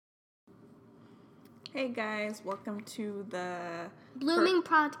Hey guys, welcome to the Blooming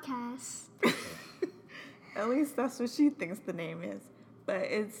Podcast. At least that's what she thinks the name is, but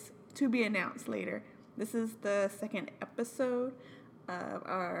it's to be announced later. This is the second episode of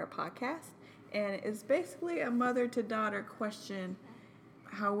our podcast, and it's basically a mother to daughter question: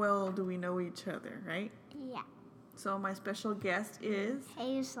 how well do we know each other, right? Yeah. So my special guest is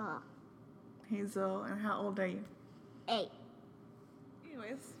Hazel. Hazel, and how old are you? 8.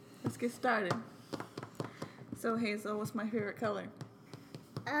 Anyways, let's get started. So Hazel, what's my favorite color?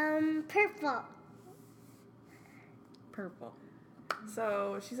 Purple. Purple.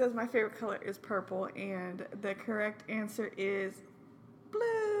 So she says my favorite color is purple, and the correct answer is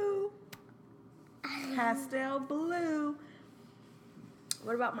blue. Pastel blue.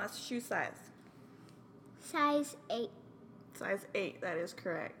 What about my shoe size? Size 8. Size 8, that is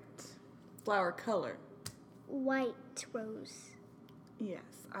correct. Flower color. White rose. Yes,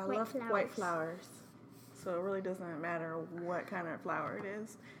 I White love flowers. white flowers. So it really doesn't matter what kind of flower it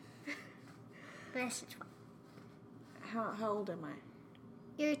is. Message 1. How old am I?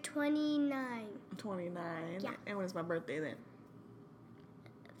 You're 29. 29. Yeah. And when is my birthday then?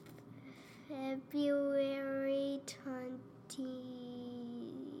 February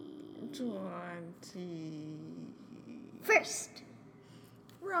 21st.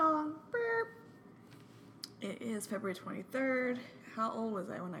 Wrong. Burp. It is February 23rd. How old was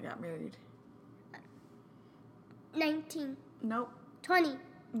I when I got married? 19. Nope. 20.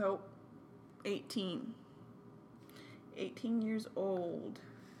 Nope. 18. 18 years old.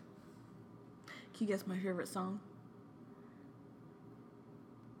 Can you guess my favorite song?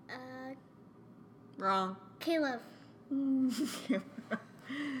 Wrong. Caleb. My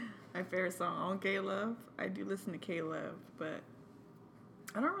favorite song on K-Love. I do listen to K-Love, but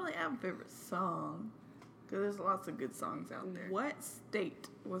I don't really have a favorite song because there's lots of good songs out there. What state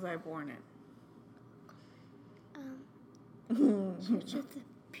was I born in? Starts with a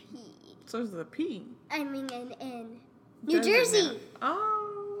P. So there's a P. I mean an N. New Doesn't Jersey. matter.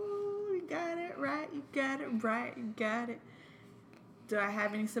 Oh, you got it right. You got it right. You got it. Do I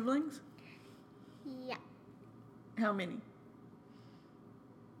have any siblings? Yeah. How many?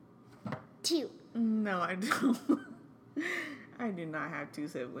 2. No, I don't. I do not have 2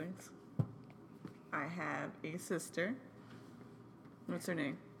 siblings. I have a sister. What's her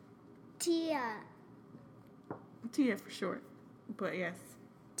name? Tia. Tia for short. But yes.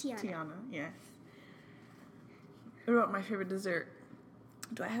 Tiana. Yes. What about my favorite dessert?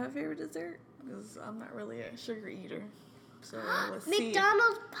 Do I have a favorite dessert? Because I'm not really a sugar eater. So let's see.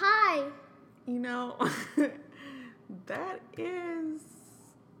 McDonald's pie. You know, that is...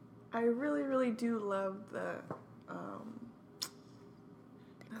 I really, really do love the...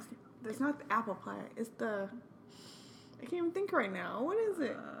 It's not the apple pie. It's the... I can't even think right now. What is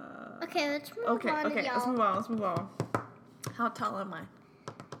it? Okay, let's move Okay, on, y'all. let's move on. How tall am I?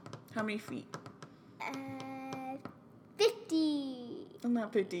 How many feet? 50. I'm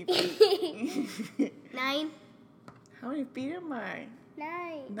not 50 feet. 9. How many feet am I?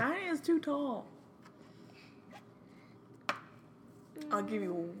 9. 9 is too tall. I'll give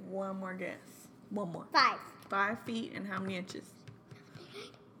you one more guess. One more. 5. 5 feet and how many inches?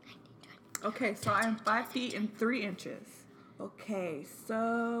 Okay, so I'm 5 feet and 3 inches. Okay,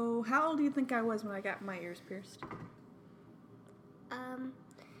 so how old do you think I was when I got my ears pierced?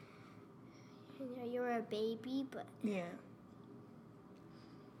 You were a baby, but Yeah.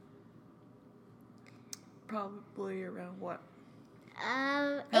 Probably around what?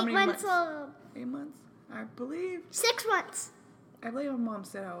 8 many months months? old. 8 months? I believe 6 months. my mom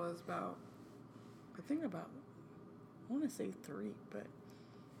said I was about, I want to say 3, but.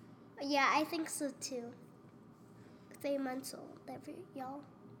 Yeah, I think so too. 8 months old, y'all.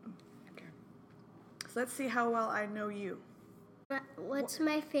 Okay. So let's see how well I know you. What's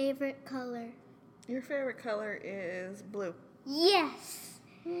my favorite color? Your favorite color is blue. Yes.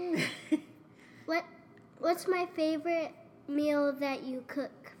 What's my favorite meal that you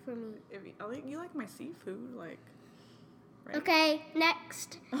cook for me? You like my seafood, like. Right? Okay,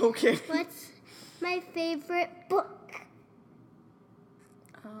 next. Okay. What's my favorite book?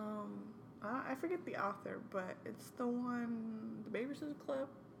 I forget the author, but it's the one, the Babysitters Club.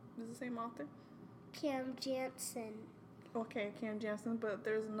 Is the same author? Cam Jansen. Okay, Cam Jansen, but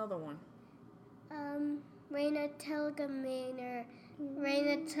there's another one. Raina Telgemeier.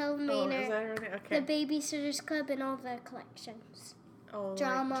 Raina Oh, is Telgemeier. that her name? Okay. The Babysitters Club and all the collections. Oh,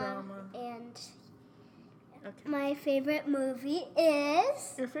 Drama. like drama. And Okay. my favorite movie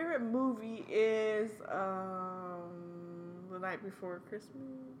is... Your favorite movie is The Night Before Christmas?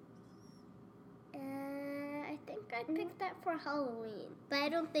 I think I picked that for Halloween, but I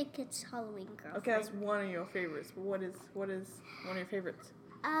don't think it's Halloween Girlfriend. Okay, that's one of your favorites. But what is one of your favorites?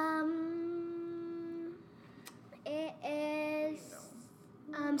 It is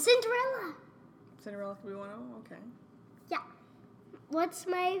Cinderella. Cinderella could be one of them. Okay. Yeah. What's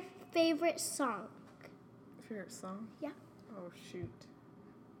my favorite song? Favorite song? Yeah. Oh shoot.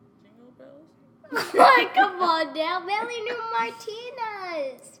 Jingle bells. Oh, come on now, Melanie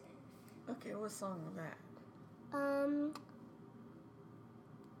Martinez. Okay, what song was that?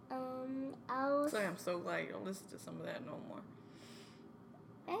 Sorry, I'm so glad you don't listen to some of that no more.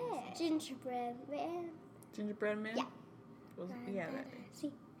 Gingerbread Man. Gingerbread Man? Yeah. Yeah, that.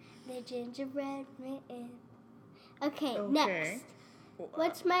 See, the Gingerbread Man. Okay, next.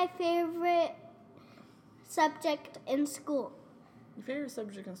 What's my favorite subject in school? Your favorite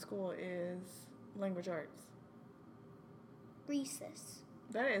subject in school is language arts. Recess.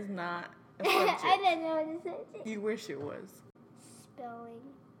 That is not a subject. I don't know what a subject. You wish it was. Spelling.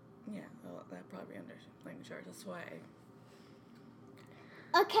 Yeah, well, that probably under language arts. That's why.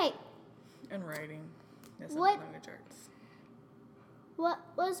 Okay. And writing. That's What- language arts. What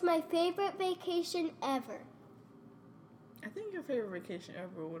was my favorite vacation ever? I think your favorite vacation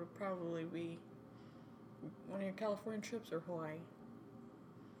ever would probably be one of your California trips or Hawaii.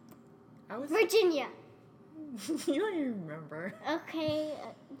 I would Virginia. You don't even remember. Okay,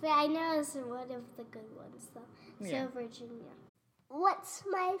 but I know it's one of the good ones, though. Yeah. So, Virginia. What's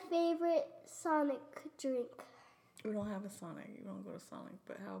my favorite Sonic drink? We don't have a Sonic. You don't go to Sonic.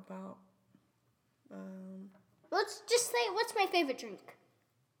 But how about Let's just say, what's my favorite drink?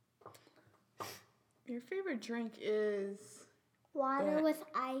 your favorite drink is Water with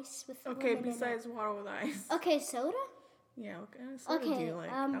ice with okay. lemon in it. Besides water with ice. Okay, soda? Yeah. What kind of soda do Okay, you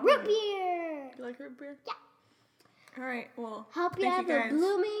like? root beer. You like root beer? Yeah. All right. Well, Hope you thank have a guys.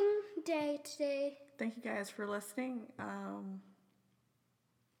 blooming day today. Thank you guys for listening.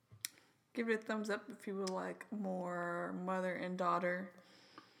 Give it a thumbs up if you would like more mother and daughter.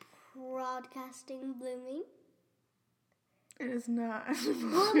 Broadcasting blooming. It is not.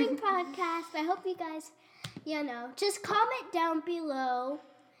 Blooming podcast. I hope you guys, just comment down below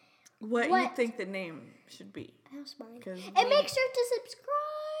what you What? think the name should be. that was mine. 'Cause And we- make sure to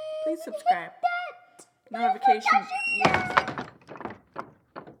subscribe. Please and hit subscribe. that Notification. notification bell. Yes.